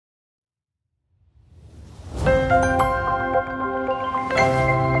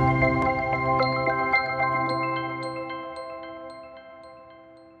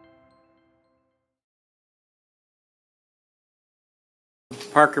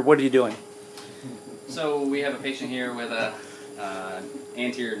Parker, what are you doing? So we have a patient here with a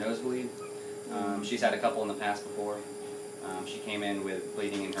anterior nosebleed. She's had a couple in the past before. She came in with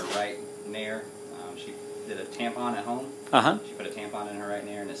bleeding in her right nair. She did a tampon at home. She put a tampon in her right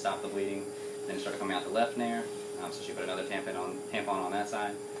nair and it stopped the bleeding. Then it started coming out the left nair. So she put another tampon on that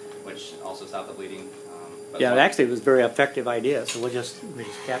side, which also stopped the bleeding. Yeah, actually it was a very effective idea, so we just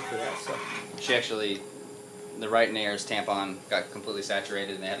capture that. So she actually, the right nair's tampon got completely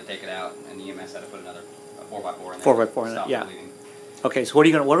saturated and they had to take it out, and the EMS had to put another 4x4 in there. 4x4 in it, yeah. Okay, so what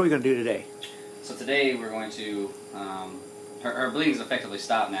are we going to do today? So today we're going to, her bleeding's effectively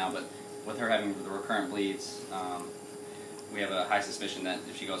stopped now, but with her having the recurrent bleeds, we have a high suspicion that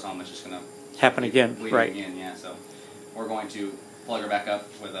if she goes home, it's just going to happen again, right? Again, yeah. So we're going to plug her back up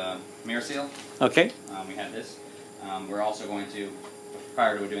with a mirror seal. Okay. We had this. We're also going to,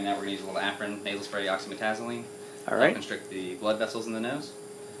 prior to doing that, we're going to use a little Afrin nasal spray oxymetazoline. All right. To constrict the blood vessels in the nose.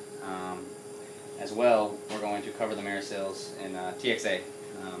 As well, we're going to cover the mirror seals in TXA,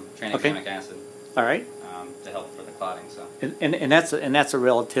 tranexamic acid. All right. To help for the clotting. So. And that's a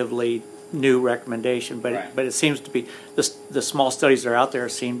relatively new recommendation, but right. but it seems to be the small studies that are out there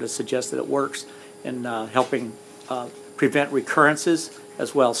seem to suggest that it works in helping prevent recurrences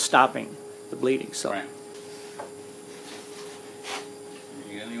as well as stopping the bleeding. So. Right.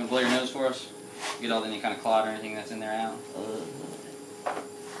 There you go. You want to blow your nose for us? Get all any kind of clot or anything that's in there out.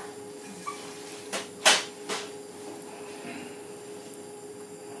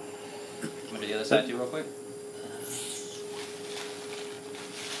 I'm going to do the other side too real quick.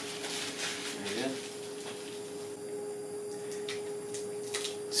 Very good.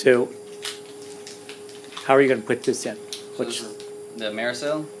 So, how are you going to put this in? So this is the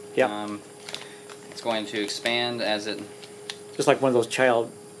Maricel. Yeah. It's going to expand as it... Just like one of those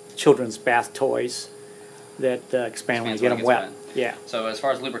children's bath toys that expand when you get them wet. Yeah. So as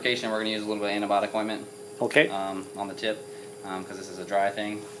far as lubrication, we're going to use a little bit of antibiotic ointment. Okay. On the tip, because this is a dry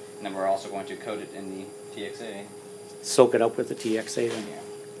thing. And then we're also going to coat it in the TXA. Soak it up with the TXA then. Yeah.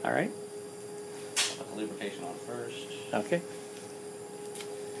 All right. I'll put the lubrication on first. Okay.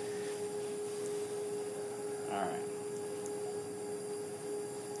 All right.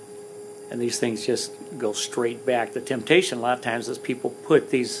 And these things just go straight back. The temptation a lot of times is people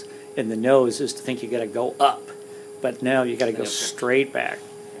put these in the nose is to think you got to go up, but no, you got to go straight back.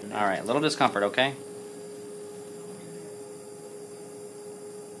 All right. A little discomfort, okay?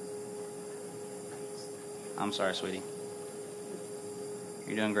 I'm sorry, sweetie.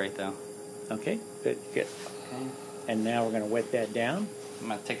 You're doing great, though. Okay, good, good. Okay. And now we're going to wet that down. I'm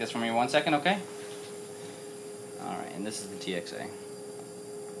going to take this from you 1 second, okay? All right, and this is the TXA.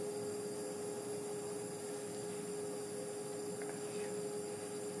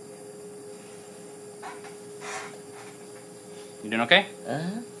 You doing okay?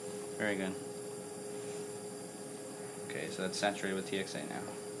 Uh-huh. Very good. Okay, so that's saturated with TXA now.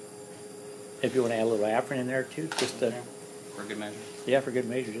 If you want to add a little Afrin in there too, just to, for good measure. Yeah, for good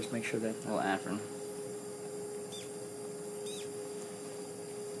measure, just make sure that. A little Afrin.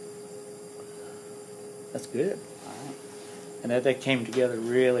 That's good. All right. And that came together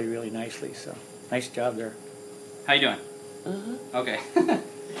really, really nicely. So nice job there. How you doing? Uh-huh. Okay.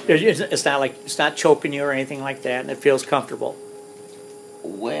 It's not choking you or anything like that, and it feels comfortable.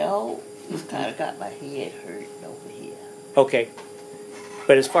 Well, it's kind of got my head hurting over here. Okay.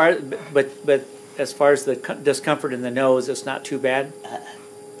 But as far as the discomfort in the nose, it's not too bad.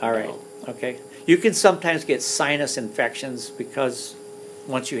 All right. No. Okay. You can sometimes get sinus infections because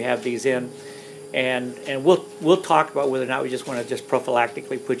once you have these in, and we'll talk about whether or not we just want to just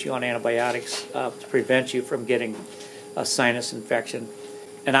prophylactically put you on antibiotics to prevent you from getting a sinus infection.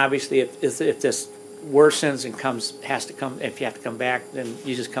 And obviously, if this worsens and if you have to come back, then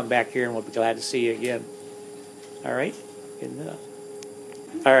you just come back here and we'll be glad to see you again. All right. Good enough.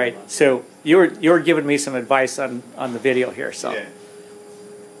 All right, so you were giving me some advice on the video here, so. Yeah.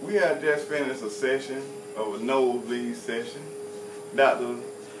 We had just finished a session of a nosebleed session.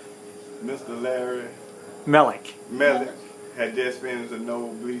 Mr. Larry Melick had just finished a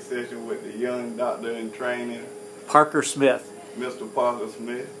nosebleed session with the young doctor in training, Parker Smith. Mr. Parker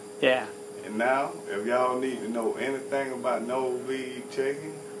Smith. Yeah. And now, if y'all need to know anything about nosebleed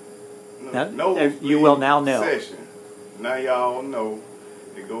checking, you will now know. Session. Now y'all know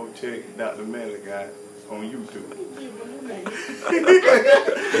to go check Dr. Melick out on YouTube.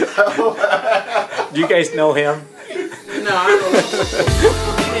 Do you guys know him? No, I don't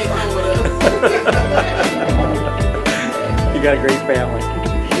know. You got a great family.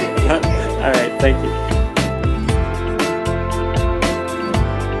 All right, thank you.